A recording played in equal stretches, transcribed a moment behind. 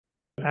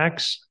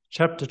Acts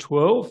chapter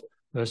 12,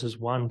 verses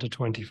 1 to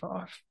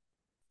 25.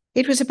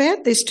 It was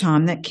about this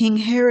time that King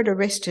Herod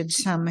arrested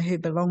some who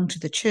belonged to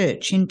the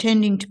church,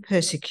 intending to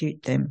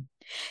persecute them.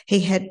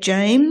 He had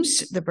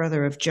James, the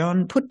brother of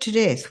John, put to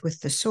death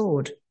with the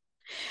sword.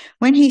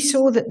 When he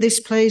saw that this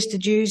pleased the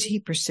Jews, he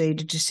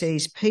proceeded to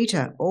seize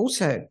Peter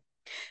also.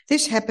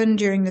 This happened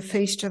during the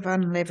Feast of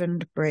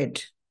Unleavened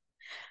Bread.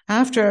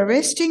 After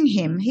arresting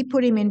him, he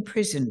put him in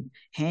prison,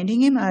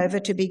 handing him over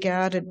to be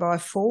guarded by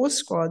 4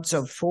 squads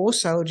of 4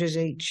 soldiers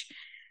each.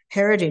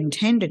 Herod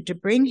intended to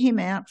bring him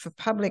out for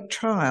public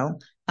trial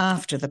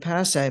after the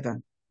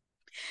Passover.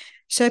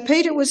 So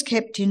Peter was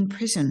kept in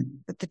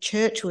prison, but the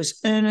church was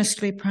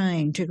earnestly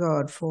praying to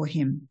God for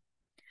him.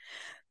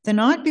 The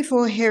night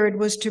before Herod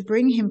was to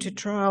bring him to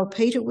trial,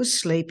 Peter was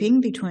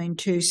sleeping between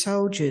 2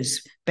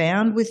 soldiers,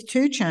 bound with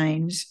 2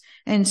 chains,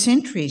 and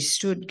sentries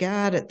stood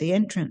guard at the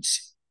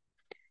entrance.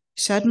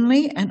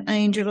 Suddenly an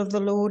angel of the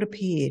Lord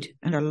appeared,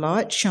 and a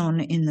light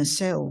shone in the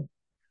cell.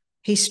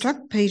 He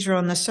struck Peter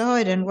on the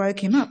side and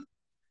woke him up.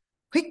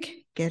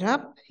 "Quick, get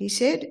up," he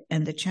said,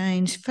 and the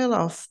chains fell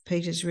off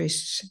Peter's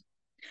wrists.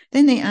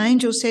 Then the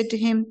angel said to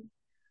him,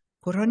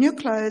 "Put on your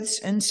clothes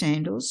and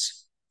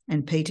sandals,"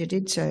 and Peter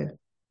did so.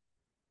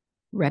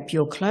 "Wrap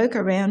your cloak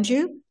around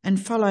you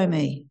and follow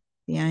me,"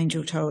 the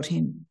angel told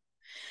him.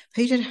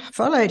 Peter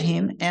followed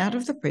him out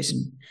of the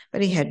prison,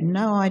 but he had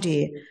no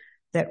idea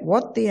that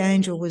what the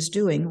angel was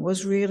doing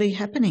was really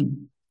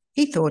happening.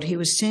 He thought he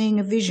was seeing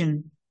a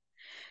vision.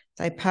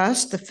 They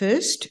passed the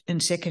 1st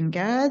and 2nd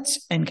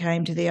guards and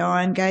came to the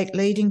iron gate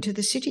leading to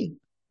the city.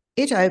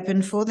 It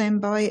opened for them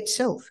by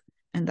itself,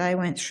 and they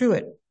went through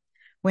it.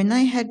 When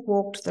they had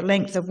walked the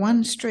length of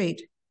 1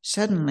 street,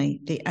 suddenly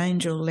the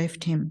angel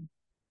left him.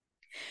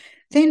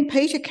 Then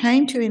Peter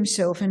came to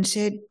himself and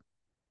said,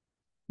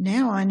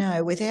 "Now I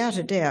know without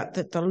a doubt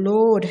that the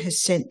Lord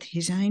has sent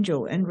his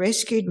angel and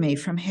rescued me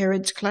from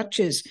Herod's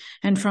clutches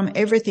and from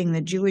everything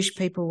the Jewish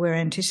people were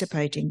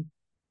anticipating."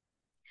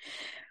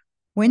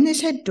 When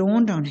this had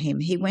dawned on him,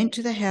 he went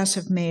to the house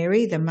of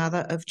Mary, the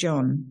mother of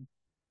John,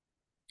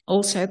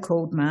 also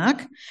called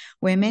Mark,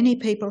 where many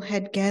people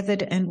had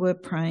gathered and were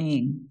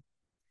praying.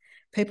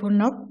 Peter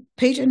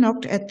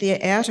knocked at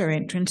the outer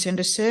entrance, and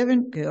a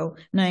servant girl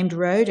named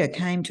Rhoda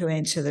came to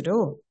answer the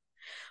door.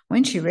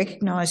 When she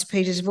recognised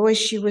Peter's voice,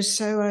 she was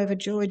so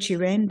overjoyed she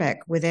ran back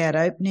without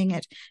opening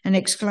it and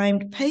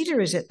exclaimed, "Peter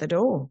is at the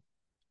door."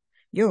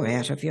 "You're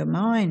out of your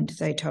mind,"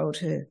 they told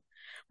her.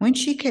 When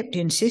she kept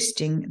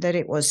insisting that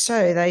it was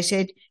so, they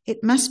said,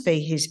 "It must be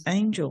his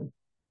angel."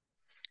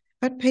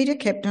 But Peter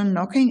kept on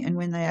knocking, and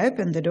when they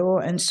opened the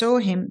door and saw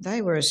him,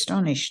 they were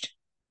astonished.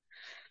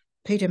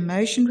 Peter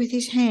motioned with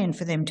his hand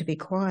for them to be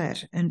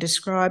quiet and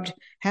described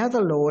how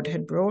the Lord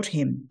had brought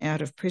him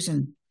out of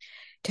prison.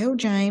 "Tell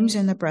James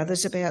and the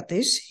brothers about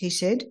this," he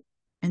said,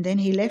 and then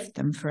he left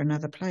them for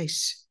another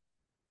place.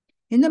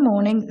 In the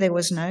morning there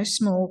was no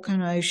small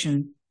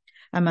commotion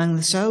among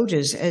the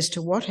soldiers as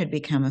to what had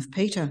become of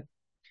Peter.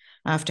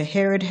 After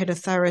Herod had a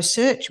thorough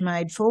search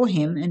made for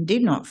him and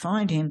did not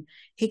find him,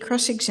 he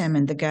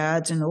cross-examined the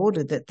guards and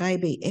ordered that they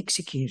be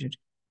executed.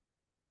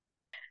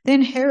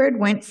 Then Herod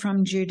went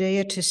from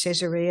Judea to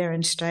Caesarea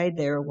and stayed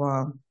there a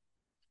while.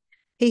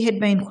 He had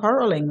been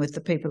quarrelling with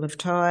the people of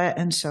Tyre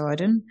and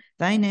Sidon.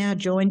 They now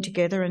joined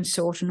together and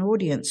sought an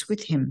audience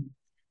with him.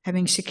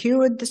 Having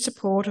secured the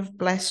support of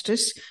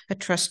Blastus, a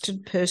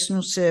trusted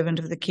personal servant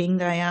of the king,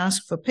 they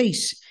asked for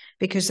peace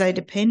because they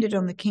depended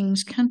on the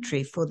king's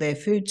country for their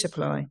food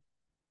supply.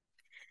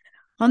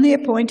 On the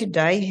appointed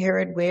day,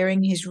 Herod,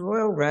 wearing his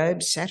royal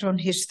robe, sat on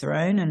his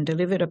throne and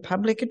delivered a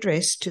public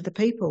address to the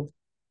people.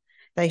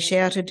 They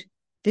shouted,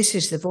 "This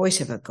is the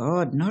voice of a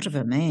god, not of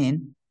a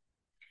man."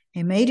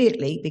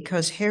 Immediately,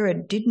 because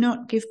Herod did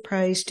not give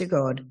praise to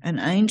God, an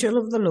angel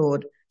of the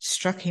Lord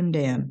struck him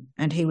down,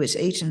 and he was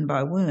eaten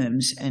by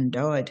worms and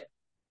died.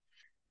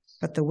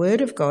 But the word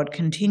of God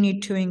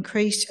continued to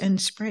increase and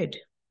spread.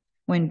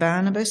 When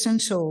Barnabas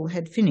and Saul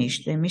had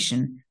finished their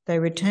mission, they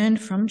returned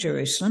from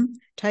Jerusalem,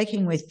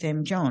 taking with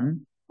them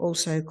John,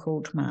 also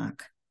called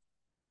Mark.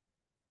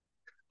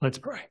 Let's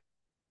pray.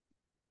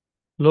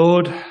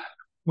 Lord,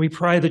 we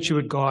pray that you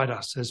would guide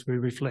us as we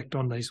reflect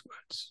on these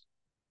words.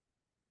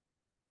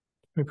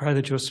 We pray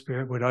that your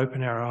Spirit would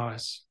open our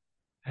eyes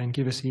and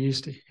give us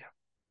ears to hear.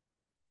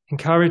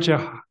 Encourage our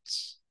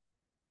hearts.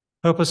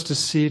 Help us to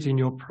sit in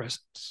your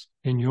presence,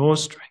 in your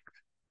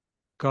strength,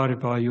 guided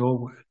by your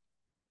word.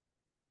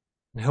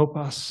 And help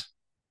us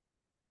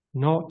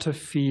not to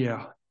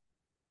fear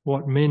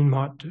what men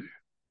might do,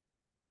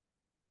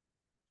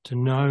 to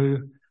know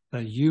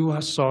that you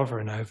are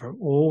sovereign over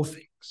all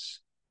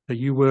things, that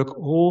you work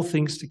all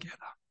things together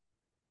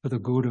for the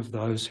good of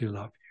those who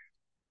love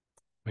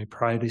you. We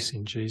pray this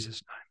in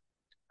Jesus'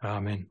 name.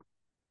 Amen.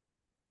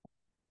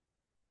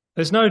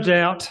 There's no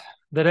doubt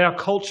that our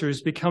culture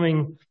is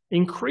becoming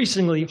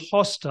increasingly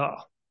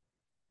hostile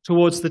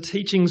towards the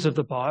teachings of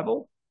the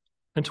Bible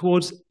and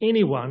towards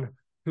anyone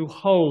who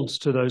holds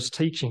to those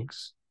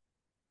teachings.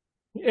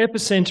 The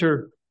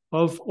epicenter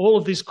of all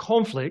of this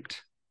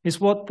conflict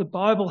is what the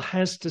Bible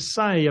has to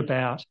say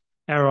about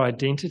our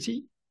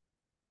identity,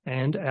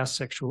 and our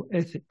sexual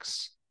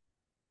ethics.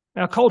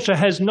 Our culture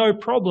has no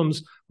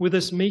problems with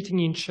us meeting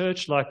in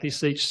church like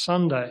this each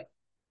Sunday,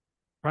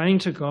 praying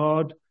to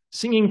God,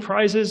 singing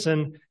praises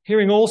and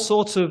hearing all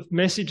sorts of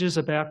messages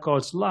about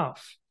God's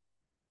love.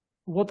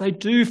 What they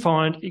do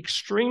find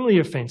extremely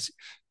offensive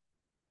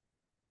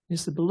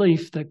is the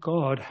belief that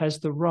God has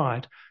the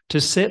right to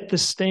set the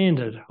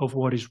standard of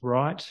what is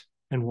right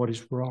and what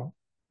is wrong.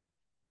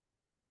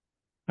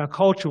 Our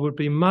culture would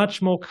be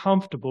much more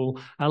comfortable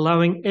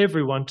allowing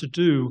everyone to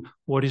do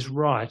what is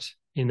right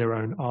in their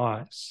own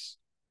eyes.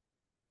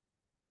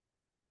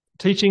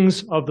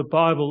 Teachings of the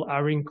Bible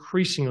are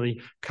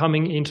increasingly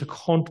coming into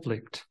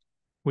conflict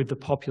with the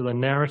popular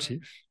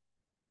narrative.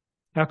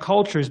 Our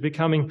culture is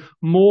becoming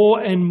more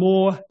and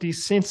more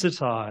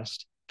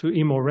desensitized to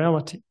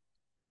immorality.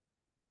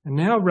 And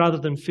now, rather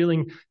than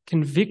feeling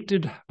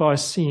convicted by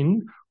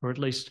sin, or at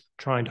least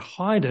trying to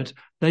hide it,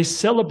 they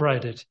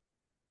celebrate it.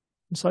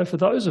 And so for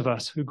those of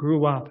us who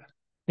grew up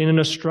in an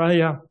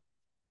Australia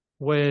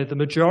where the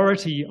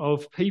majority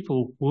of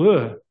people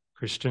were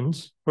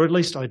Christians, or at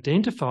least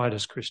identified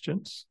as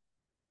Christians,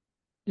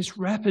 this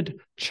rapid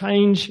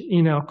change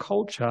in our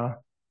culture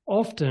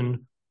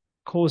often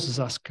causes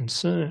us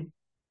concern.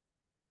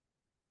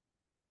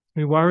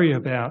 We worry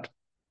about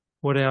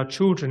what our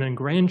children and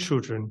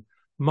grandchildren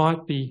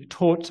might be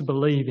taught to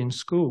believe in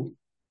school.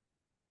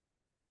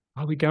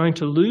 Are we going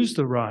to lose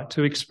the right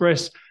to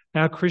express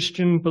our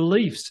Christian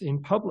beliefs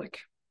in public?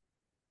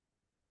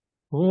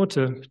 Or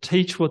to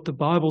teach what the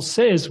Bible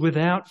says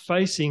without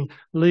facing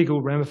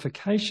legal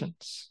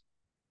ramifications?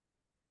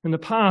 In the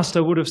past, I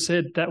would have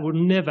said that would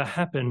never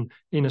happen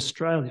in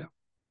Australia,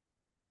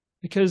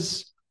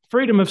 because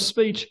freedom of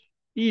speech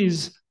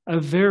is a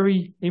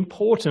very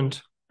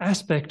important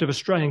aspect of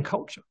Australian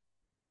culture.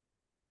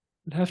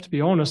 I'd have to be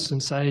honest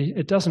and say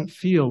it doesn't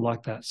feel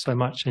like that so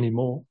much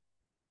anymore.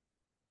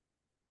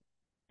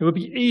 It would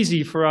be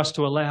easy for us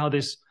to allow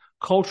this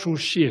cultural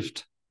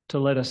shift to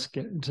let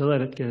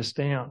it get us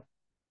down.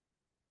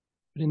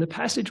 But in the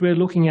passage we're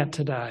looking at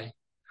today,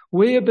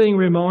 we are being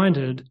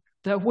reminded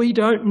that we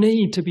don't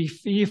need to be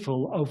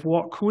fearful of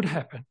what could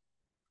happen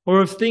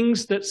or of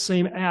things that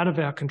seem out of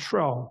our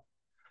control,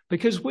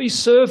 because we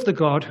serve the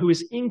God who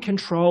is in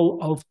control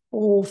of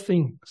all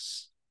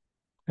things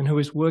and who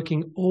is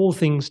working all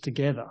things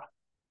together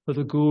for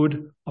the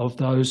good of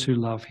those who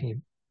love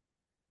him.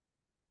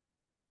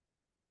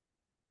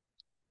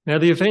 Now,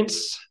 the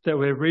events that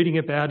we're reading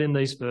about in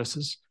these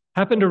verses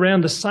happened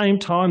around the same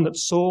time that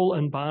Saul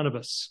and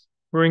Barnabas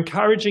were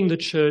encouraging the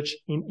church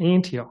in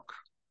Antioch.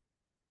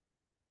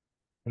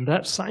 And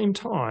that same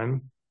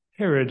time,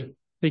 Herod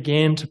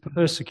began to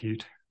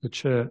persecute the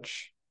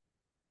church.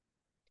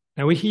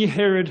 Now, we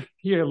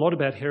hear a lot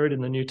about Herod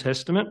in the New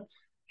Testament.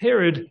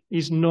 Herod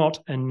is not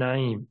a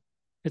name.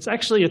 It's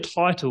actually a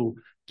title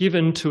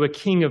given to a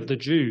king of the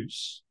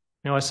Jews.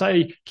 Now, I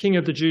say king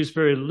of the Jews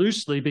very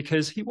loosely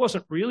because he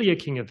wasn't really a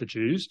king of the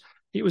Jews.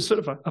 He was sort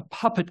of a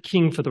puppet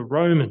king for the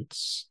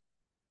Romans.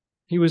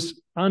 He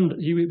was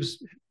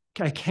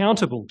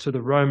accountable to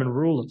the Roman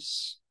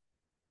rulers.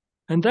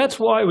 And that's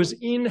why it was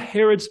in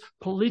Herod's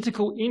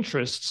political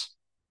interests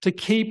to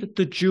keep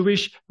the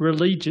Jewish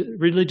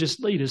religious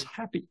leaders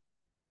happy.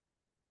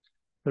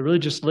 The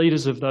religious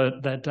leaders of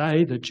that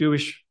day, the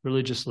Jewish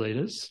religious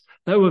leaders,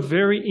 they were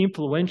very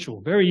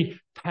influential,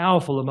 very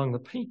powerful among the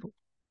people.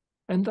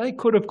 And they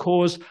could have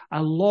caused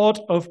a lot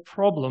of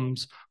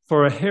problems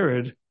for a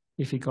Herod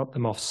if he got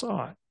them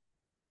offside,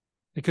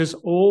 because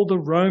all the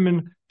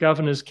Roman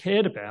governors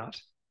cared about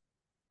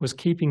was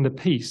keeping the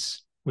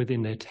peace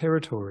within their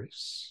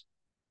territories.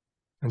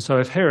 And so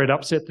if Herod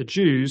upset the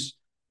Jews,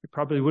 it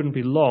probably wouldn't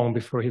be long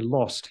before he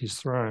lost his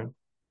throne.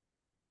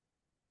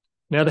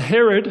 Now, the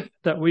Herod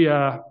that we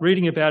are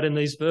reading about in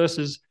these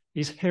verses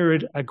is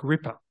Herod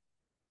Agrippa.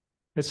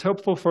 It's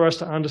helpful for us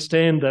to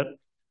understand that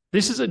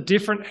this is a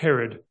different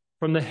Herod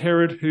from the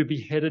Herod who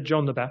beheaded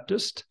John the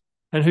Baptist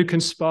and who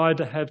conspired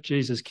to have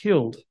Jesus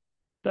killed.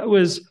 That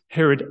was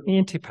Herod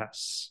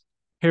Antipas,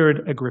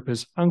 Herod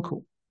Agrippa's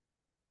uncle.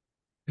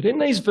 But in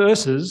these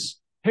verses,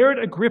 Herod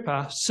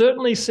Agrippa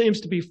certainly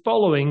seems to be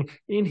following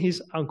in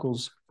his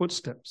uncle's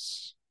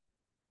footsteps.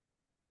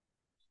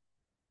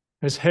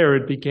 As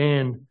Herod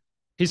began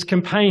his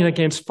campaign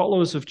against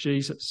followers of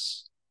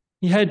Jesus,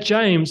 he had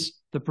James,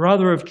 the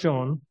brother of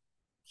John,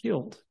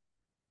 killed.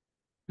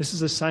 This is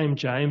the same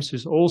James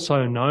who's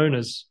also known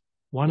as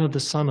one of the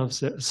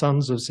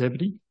sons of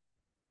Zebedee,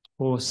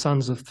 or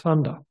sons of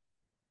thunder.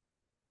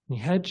 He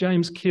had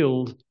James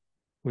killed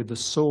with the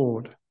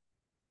sword.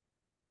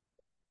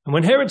 And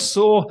when Herod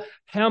saw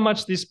how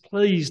much this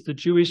pleased the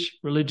Jewish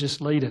religious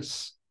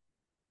leaders,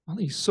 well,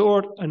 he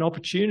saw an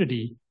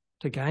opportunity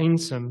to gain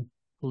some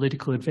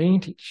political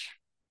advantage.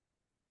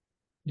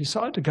 He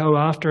decided to go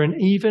after an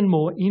even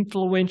more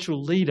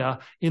influential leader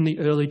in the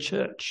early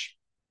church.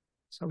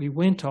 So he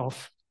went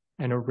off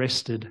and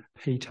arrested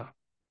Peter.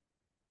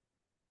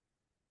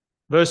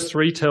 Verse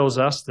 3 tells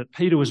us that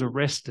Peter was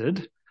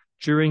arrested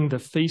during the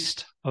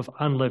Feast of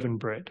Unleavened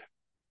Bread.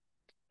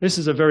 This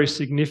is a very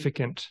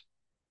significant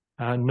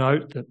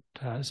note that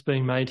is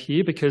being made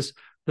here, because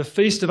the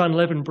Feast of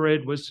Unleavened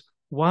Bread was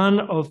one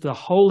of the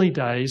holy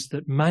days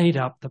that made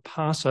up the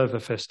Passover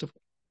festival.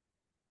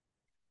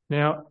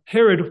 Now,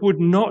 Herod would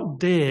not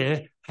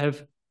dare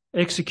have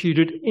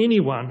executed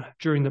anyone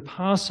during the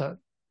Passover,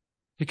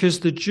 because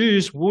the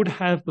Jews would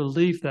have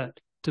believed that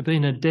to be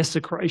a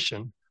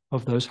desecration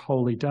of those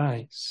holy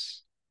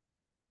days.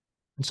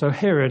 And so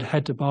Herod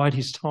had to bide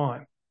his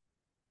time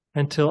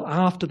until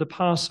after the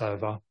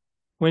Passover,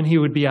 when he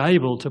would be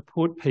able to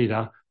put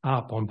Peter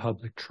up on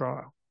public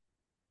trial.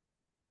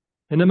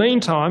 In the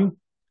meantime,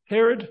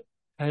 Herod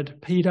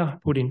had Peter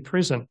put in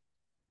prison.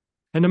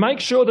 And to make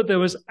sure that there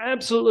was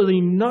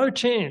absolutely no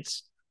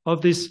chance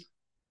of this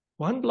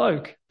one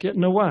bloke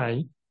getting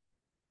away,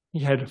 he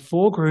had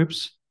 4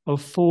 groups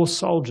of 4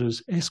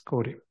 soldiers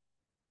escort him.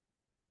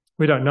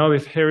 We don't know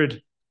if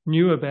Herod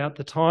knew about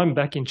the time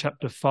back in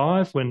chapter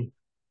 5 when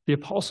the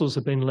apostles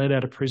had been led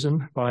out of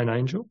prison by an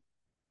angel.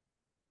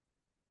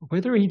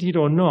 Whether he did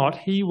or not,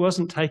 he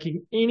wasn't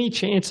taking any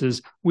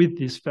chances with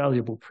this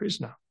valuable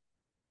prisoner.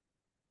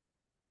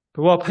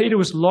 But while Peter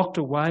was locked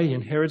away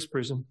in Herod's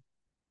prison,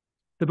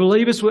 the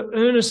believers were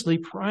earnestly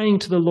praying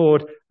to the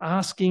Lord,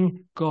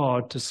 asking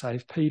God to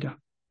save Peter.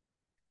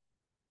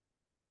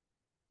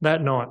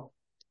 That night,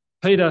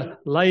 Peter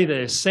lay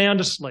there sound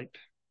asleep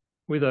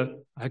with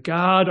a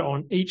guard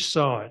on each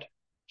side,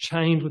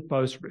 chained with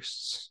both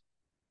wrists.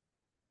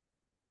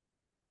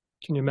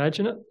 Can you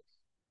imagine it?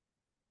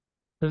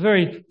 The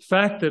very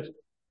fact that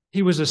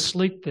he was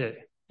asleep there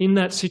in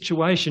that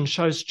situation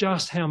shows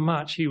just how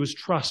much he was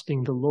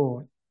trusting the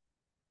Lord.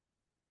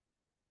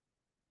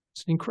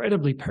 It's an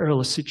incredibly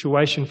perilous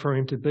situation for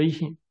him to be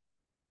in,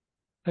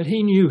 but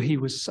he knew he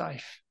was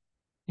safe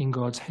in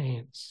God's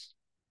hands.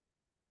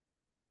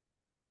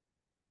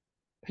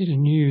 Peter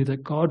knew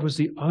that God was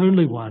the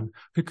only one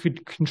who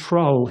could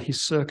control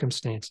his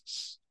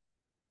circumstances.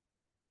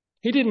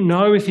 He didn't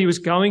know if he was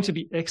going to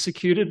be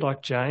executed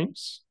like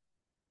James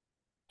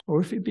or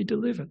if he'd be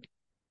delivered.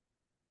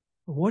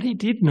 But what he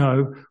did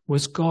know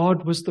was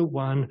God was the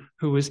one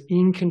who was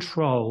in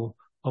control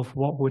of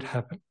what would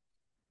happen.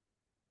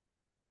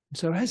 And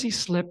so as he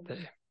slept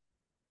there,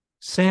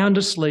 sound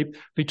asleep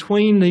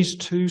between these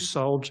 2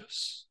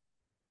 soldiers,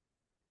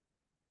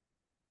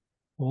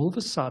 all of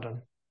a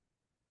sudden,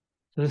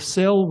 the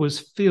cell was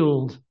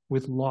filled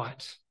with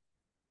light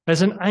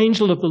as an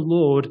angel of the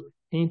Lord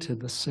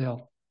entered the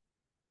cell.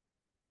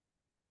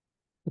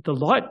 But the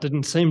light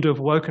didn't seem to have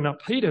woken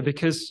up Peter,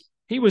 because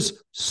he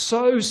was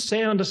so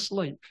sound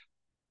asleep,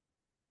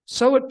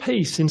 so at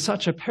peace in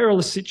such a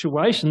perilous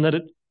situation, that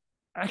it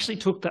actually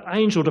took the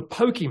angel to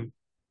poke him,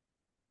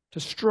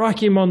 to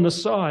strike him on the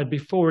side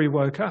before he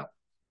woke up.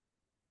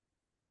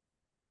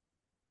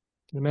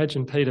 You can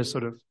imagine Peter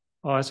sort of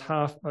eyes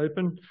half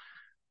open,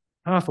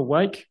 half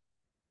awake,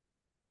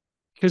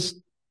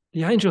 because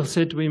the angel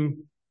said to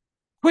him,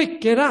 "Quick,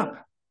 get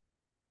up."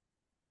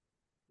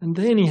 And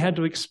then he had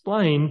to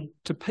explain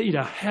to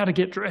Peter how to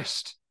get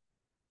dressed.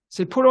 He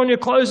said, "Put on your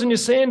clothes and your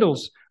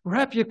sandals,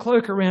 wrap your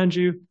cloak around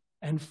you,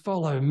 and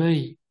follow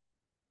me."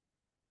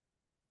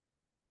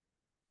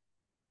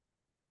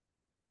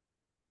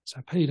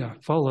 So Peter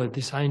followed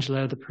this angel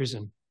out of the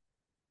prison,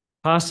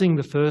 passing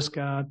the first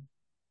guard,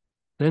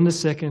 then the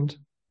second,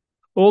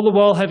 all the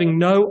while having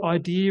no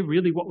idea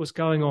really what was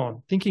going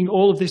on, thinking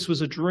all of this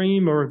was a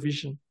dream or a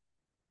vision.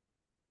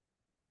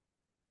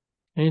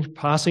 And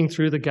passing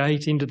through the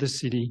gate into the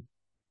city,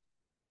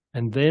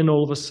 and then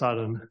all of a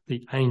sudden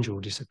the angel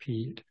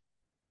disappeared.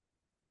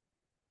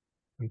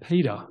 And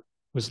Peter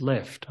was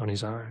left on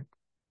his own.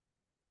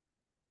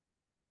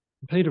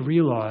 And Peter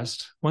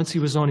realised, once he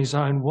was on his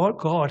own, what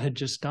God had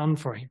just done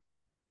for him.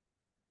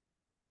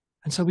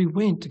 And so he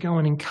went to go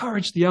and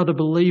encourage the other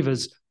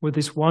believers with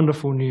this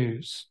wonderful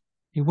news.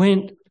 He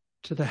went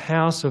to the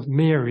house of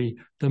Mary,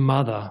 the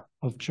mother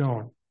of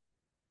John.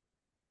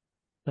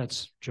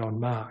 That's John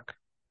Mark.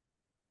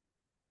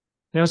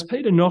 Now, as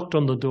Peter knocked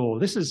on the door,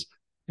 this is,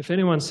 if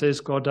anyone says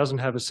God doesn't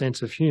have a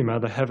sense of humour,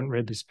 they haven't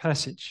read this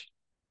passage.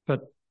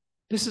 But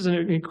this is an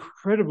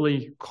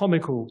incredibly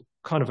comical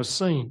kind of a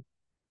scene.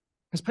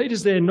 As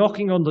Peter's there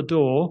knocking on the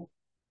door,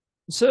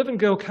 the servant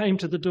girl came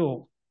to the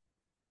door.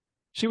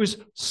 She was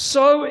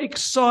so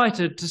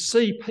excited to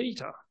see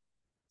Peter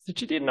that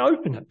she didn't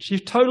open it. She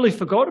totally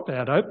forgot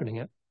about opening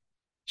it.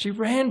 She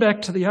ran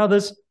back to the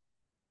others,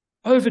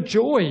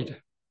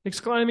 overjoyed,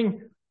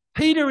 exclaiming,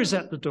 "Peter is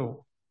at the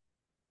door."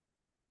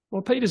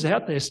 Well, Peter's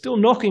out there still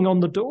knocking on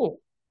the door.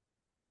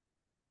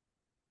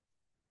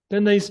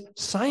 Then these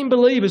same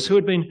believers who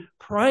had been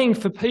praying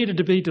for Peter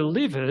to be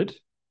delivered,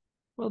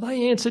 well,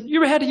 they answered,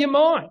 "You're out of your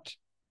mind."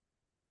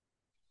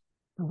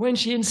 And when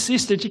she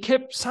insisted, she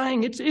kept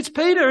saying, it's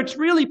Peter, it's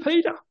really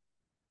Peter.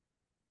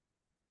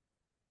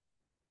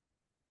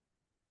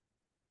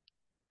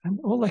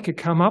 And all they could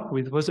come up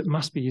with was it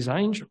must be his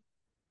angel.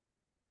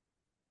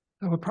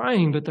 They were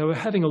praying, but they were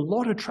having a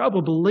lot of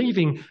trouble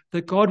believing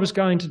that God was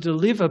going to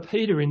deliver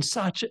Peter in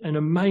such an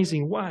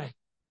amazing way.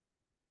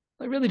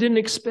 They really didn't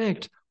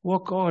expect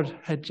what God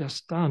had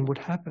just done would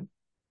happen.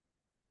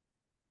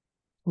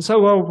 And so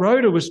while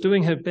Rhoda was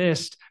doing her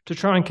best to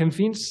try and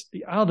convince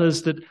the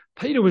others that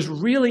Peter was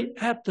really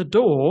at the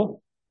door,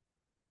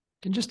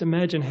 you can just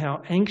imagine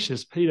how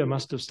anxious Peter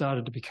must have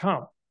started to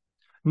become,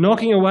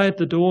 knocking away at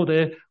the door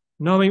there,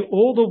 knowing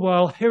all the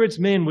while Herod's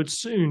men would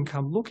soon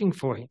come looking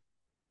for him.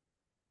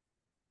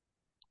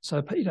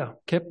 So Peter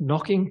kept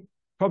knocking,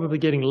 probably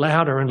getting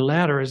louder and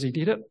louder as he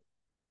did it.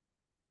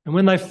 And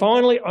when they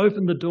finally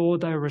opened the door,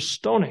 they were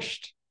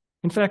astonished.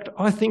 In fact,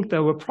 I think they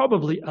were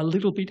probably a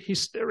little bit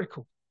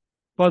hysterical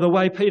by the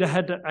way Peter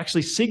had to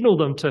actually signal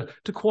them to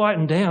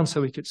quieten down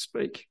so he could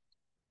speak.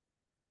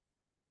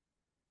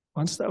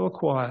 Once they were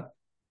quiet,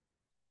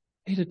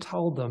 Peter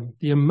told them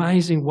the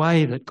amazing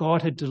way that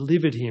God had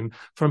delivered him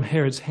from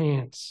Herod's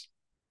hands.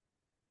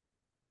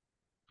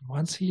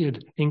 Once he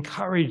had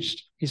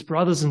encouraged his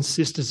brothers and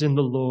sisters in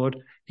the Lord,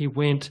 he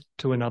went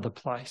to another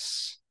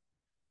place,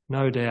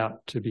 no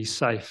doubt to be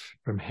safe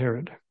from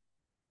Herod.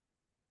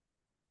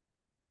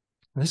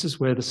 This is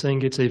where the scene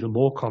gets even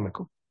more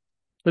comical.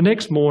 The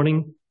next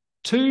morning,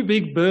 2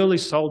 big burly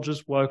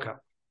soldiers woke up.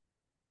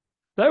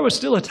 They were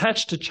still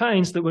attached to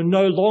chains that were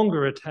no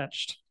longer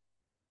attached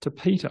to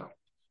Peter.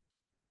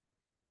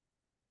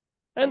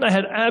 And they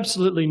had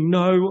absolutely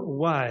no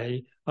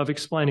way of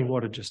explaining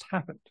what had just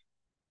happened.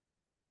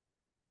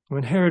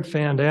 When Herod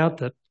found out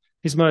that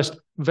his most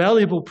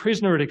valuable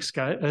prisoner had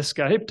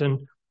escaped,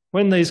 and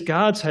when these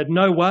guards had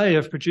no way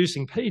of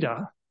producing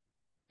Peter,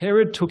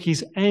 Herod took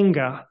his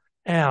anger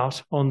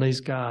out on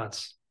these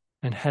guards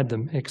and had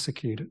them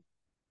executed.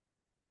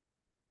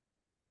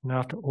 And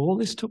after all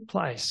this took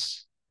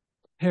place,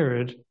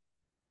 Herod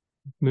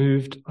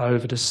moved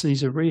over to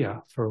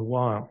Caesarea for a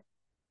while.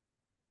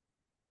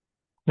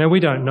 Now,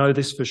 we don't know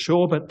this for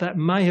sure, but that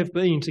may have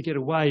been to get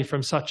away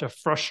from such a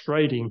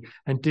frustrating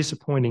and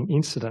disappointing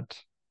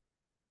incident.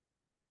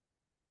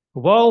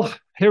 While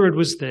Herod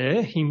was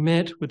there, he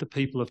met with the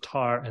people of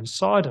Tyre and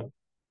Sidon.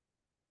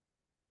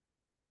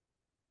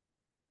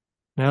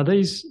 Now,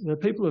 the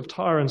people of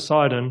Tyre and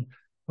Sidon,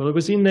 well, it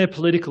was in their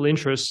political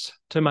interest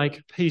to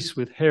make peace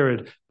with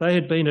Herod. They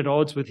had been at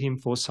odds with him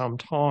for some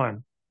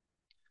time.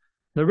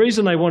 The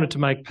reason they wanted to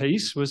make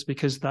peace was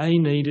because they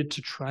needed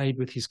to trade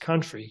with his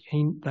country.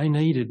 They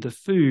needed the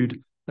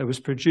food that was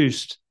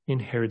produced in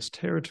Herod's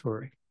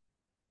territory.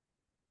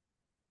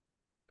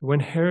 On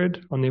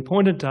the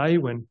appointed day,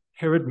 when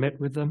Herod met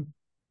with them,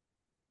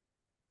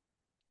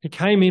 he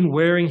came in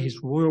wearing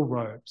his royal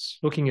robes,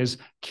 looking as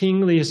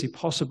kingly as he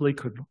possibly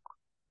could look.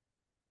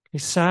 He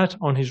sat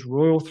on his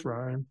royal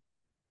throne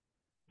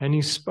and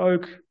he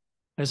spoke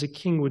as a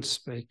king would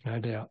speak, no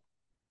doubt.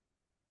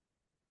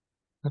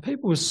 The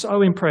people were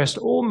so impressed,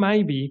 or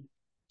maybe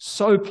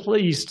so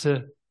pleased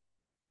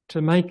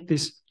to make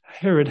this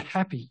Herod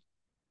happy,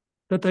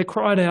 that they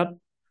cried out,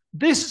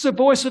 "This is the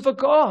voice of a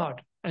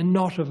God and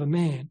not of a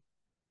man."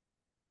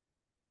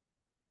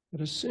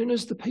 But as soon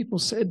as the people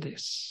said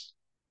this,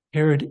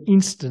 Herod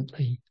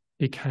instantly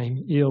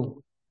became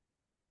ill.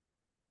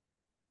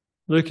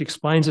 Luke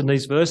explains in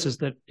these verses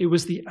that it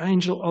was the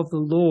angel of the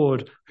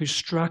Lord who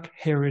struck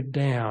Herod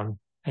down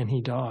and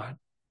he died.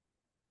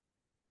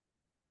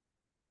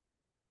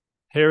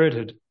 Herod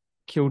had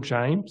killed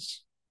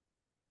James.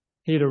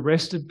 He had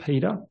arrested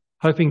Peter,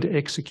 hoping to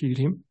execute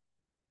him.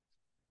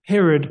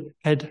 Herod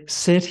had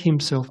set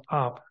himself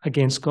up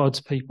against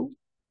God's people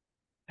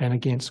and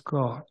against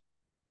God.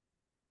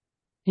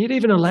 He had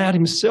even allowed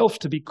himself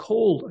to be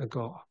called a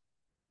god.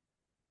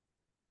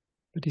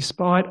 But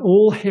despite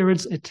all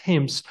Herod's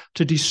attempts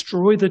to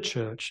destroy the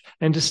church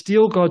and to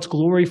steal God's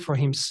glory for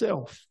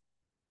himself,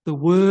 the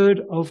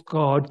word of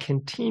God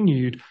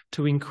continued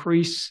to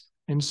increase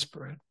and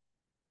spread.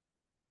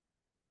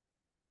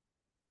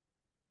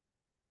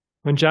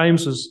 When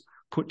James was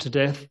put to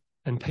death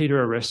and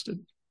Peter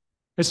arrested,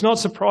 it's not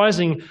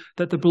surprising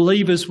that the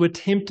believers were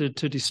tempted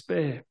to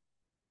despair.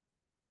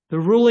 The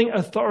ruling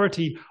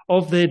authority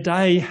of their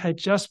day had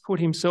just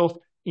put himself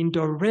in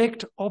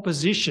direct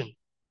opposition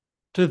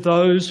to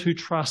those who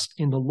trust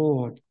in the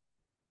Lord.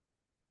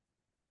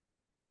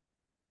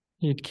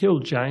 He had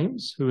killed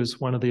James, who was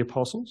one of the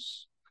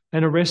apostles,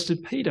 and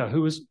arrested Peter,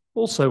 who was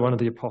also one of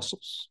the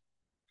apostles.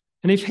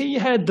 And if he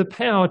had the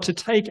power to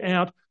take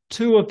out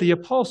 2 of the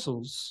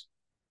apostles,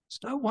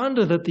 it's no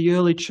wonder that the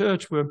early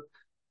church were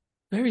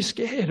very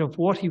scared of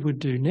what he would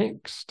do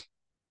next.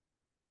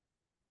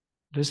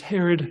 But as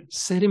Herod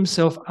set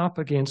himself up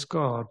against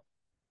God,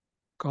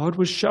 God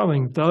was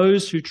showing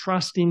those who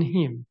trust in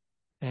him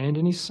and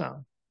in his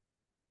Son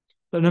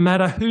that no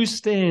matter who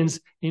stands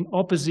in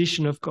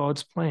opposition of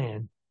God's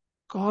plan,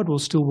 God will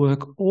still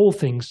work all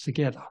things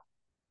together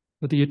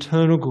for the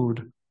eternal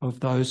good of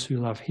those who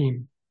love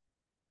him.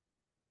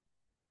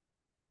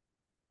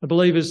 The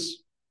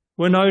believers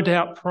were no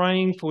doubt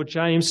praying for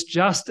James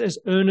just as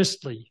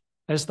earnestly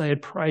as they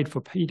had prayed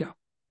for Peter.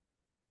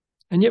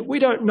 And yet we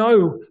don't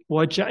know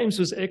why James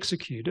was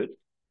executed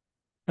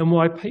and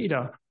why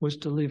Peter was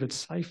delivered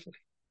safely.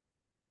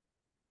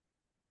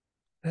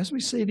 As we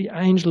see the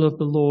angel of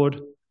the Lord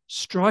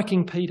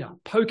striking Peter,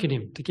 poking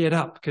him to get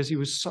up because he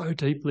was so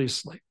deeply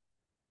asleep,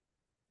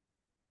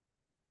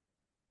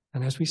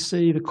 And as we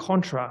see the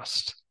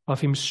contrast of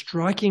him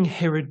striking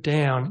Herod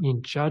down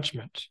in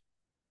judgment,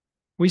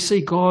 we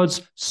see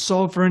God's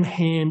sovereign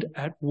hand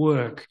at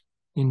work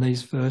in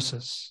these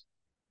verses.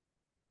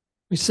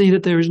 We see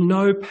that there is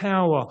no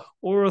power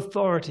or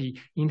authority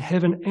in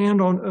heaven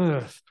and on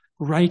earth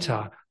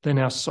greater than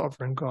our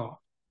sovereign God.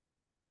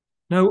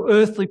 No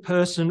earthly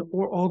person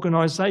or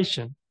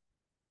organisation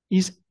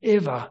is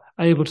ever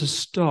able to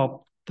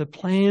stop the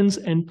plans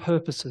and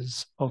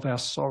purposes of our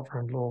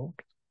sovereign Lord.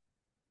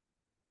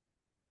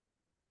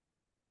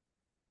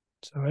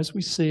 So as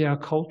we see our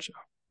culture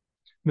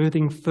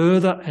moving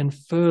further and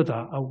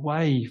further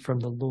away from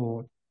the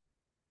Lord,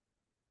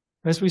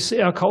 as we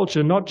see our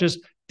culture not just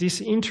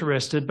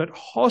disinterested but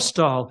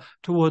hostile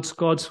towards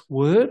God's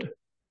word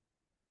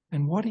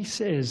and what he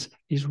says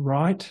is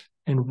right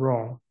and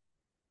wrong,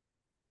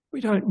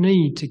 we don't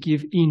need to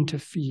give in to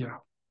fear,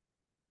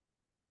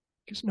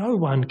 because no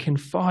one can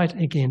fight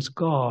against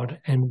God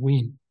and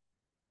win.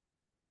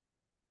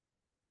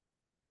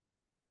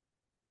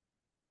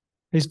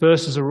 These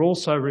verses are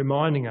also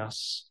reminding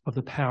us of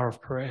the power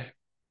of prayer.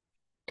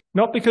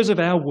 Not because of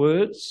our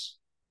words,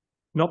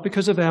 not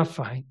because of our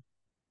faith,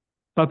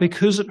 but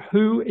because of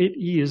who it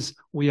is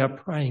we are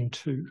praying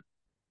to.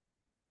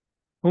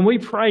 When we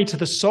pray to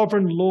the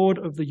sovereign Lord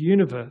of the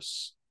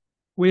universe,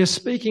 we are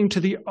speaking to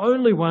the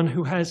only one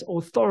who has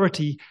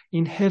authority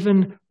in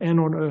heaven and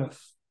on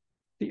earth,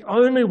 the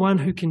only one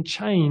who can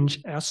change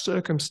our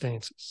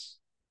circumstances.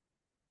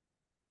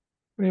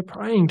 We are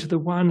praying to the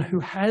one who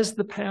has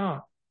the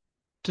power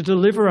to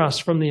deliver us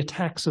from the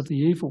attacks of the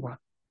evil one,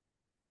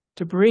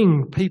 to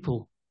bring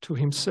people to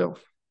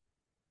himself,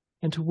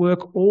 and to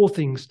work all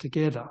things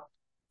together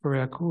for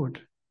our good.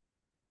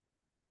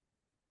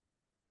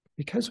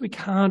 Because we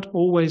can't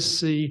always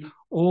see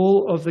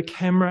all of the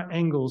camera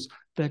angles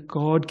that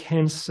God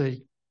can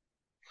see,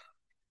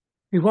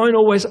 we won't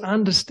always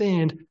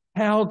understand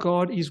how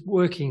God is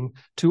working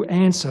to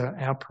answer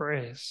our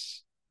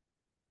prayers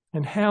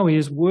and how he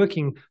is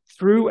working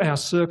through our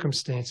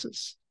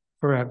circumstances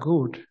for our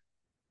good.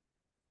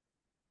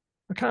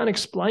 I can't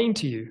explain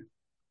to you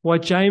why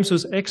James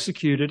was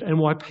executed and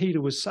why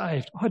Peter was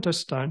saved. I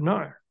just don't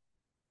know.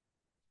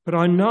 But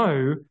I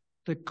know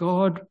that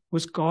God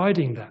was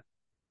guiding that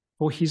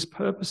for his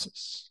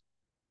purposes.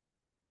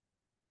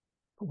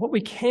 But what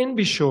we can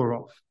be sure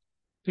of,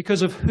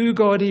 because of who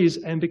God is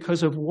and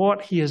because of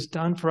what he has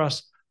done for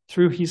us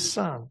through his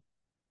Son,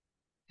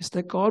 is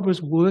that God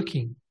was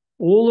working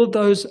all of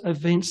those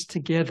events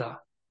together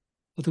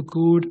for the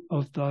good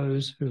of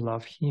those who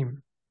love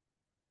him.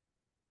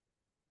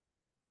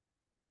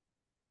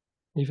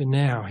 Even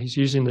now, he's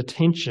using the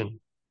tension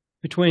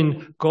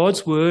between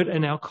God's word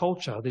and our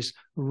culture, this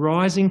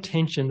rising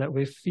tension that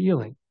we're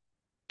feeling,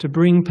 to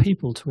bring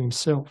people to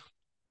himself.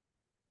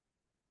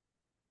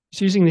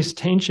 He's using this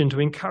tension to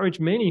encourage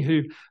many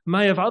who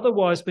may have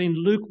otherwise been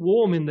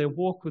lukewarm in their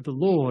walk with the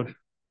Lord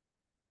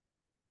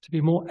to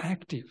be more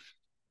active,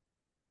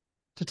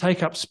 to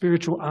take up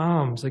spiritual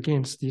arms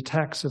against the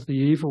attacks of the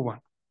evil one.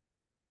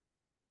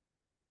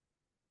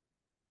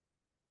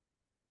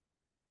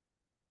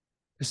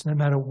 Because no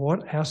matter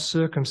what our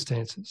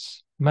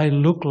circumstances may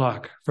look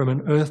like from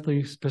an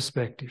earthly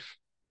perspective,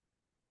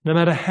 no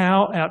matter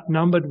how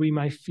outnumbered we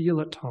may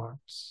feel at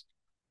times,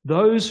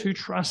 those who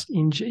trust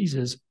in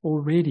Jesus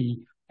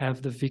already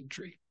have the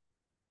victory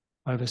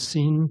over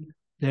sin,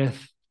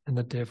 death, and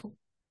the devil.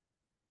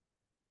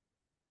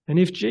 And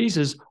if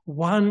Jesus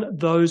won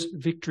those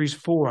victories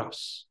for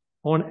us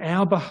on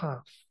our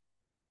behalf,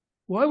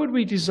 why would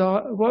we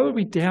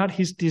doubt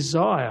his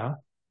desire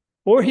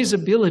or his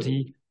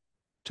ability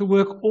to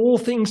work all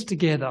things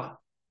together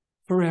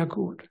for our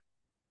good?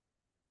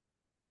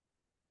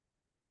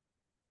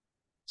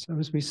 So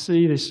as we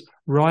see this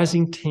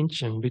rising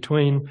tension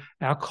between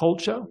our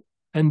culture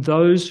and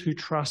those who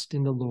trust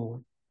in the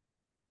Lord,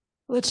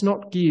 let's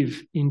not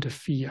give in to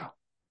fear.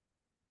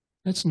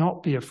 Let's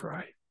not be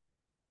afraid.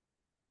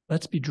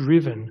 Let's be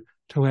driven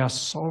to our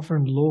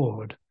sovereign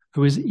Lord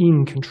who is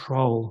in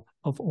control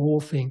of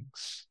all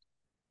things.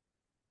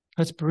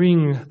 Let's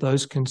bring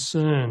those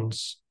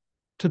concerns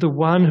to the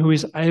one who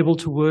is able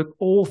to work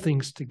all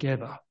things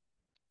together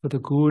for the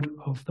good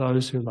of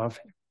those who love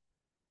him.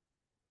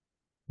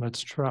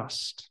 Let's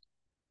trust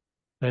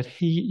that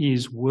he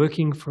is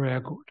working for our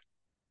good,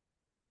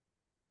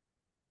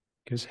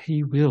 because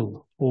he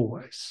will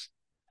always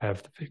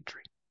have the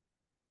victory.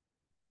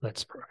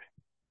 Let's pray.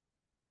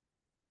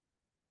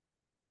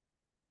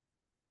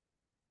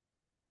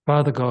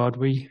 Father God,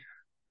 we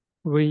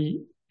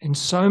in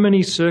so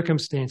many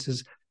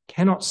circumstances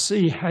cannot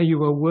see how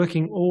you are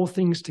working all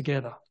things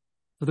together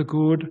for the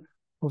good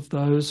of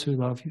those who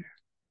love you.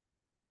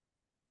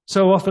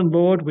 So often,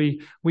 Lord,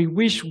 we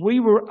wish we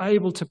were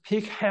able to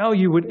pick how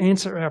you would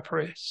answer our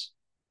prayers.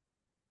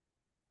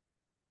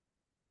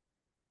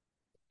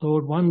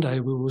 Lord, one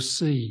day we will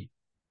see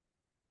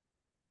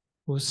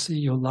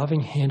your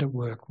loving hand at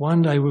work.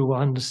 One day we will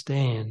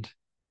understand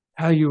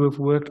how you have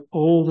worked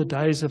all the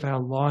days of our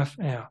life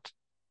out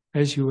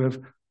as you have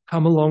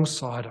come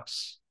alongside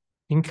us,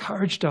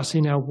 encouraged us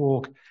in our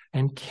walk,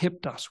 and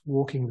kept us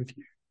walking with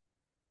you.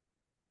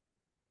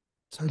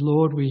 So,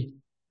 Lord, we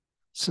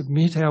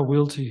submit our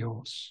will to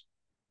yours.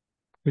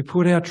 We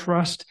put our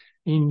trust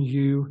in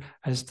you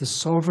as the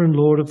sovereign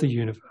Lord of the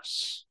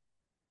universe.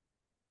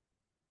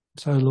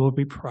 So, Lord,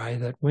 we pray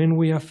that when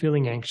we are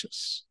feeling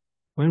anxious,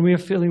 when we are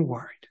feeling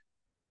worried,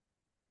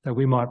 that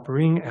we might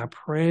bring our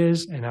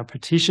prayers and our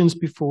petitions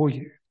before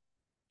you,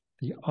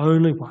 the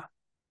only one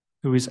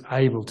who is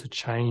able to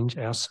change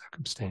our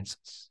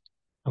circumstances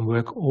and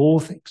work all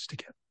things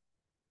together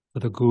for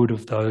the good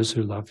of those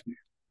who love you.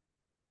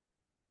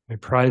 We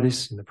pray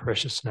this in the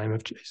precious name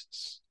of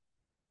Jesus.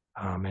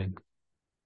 Amen.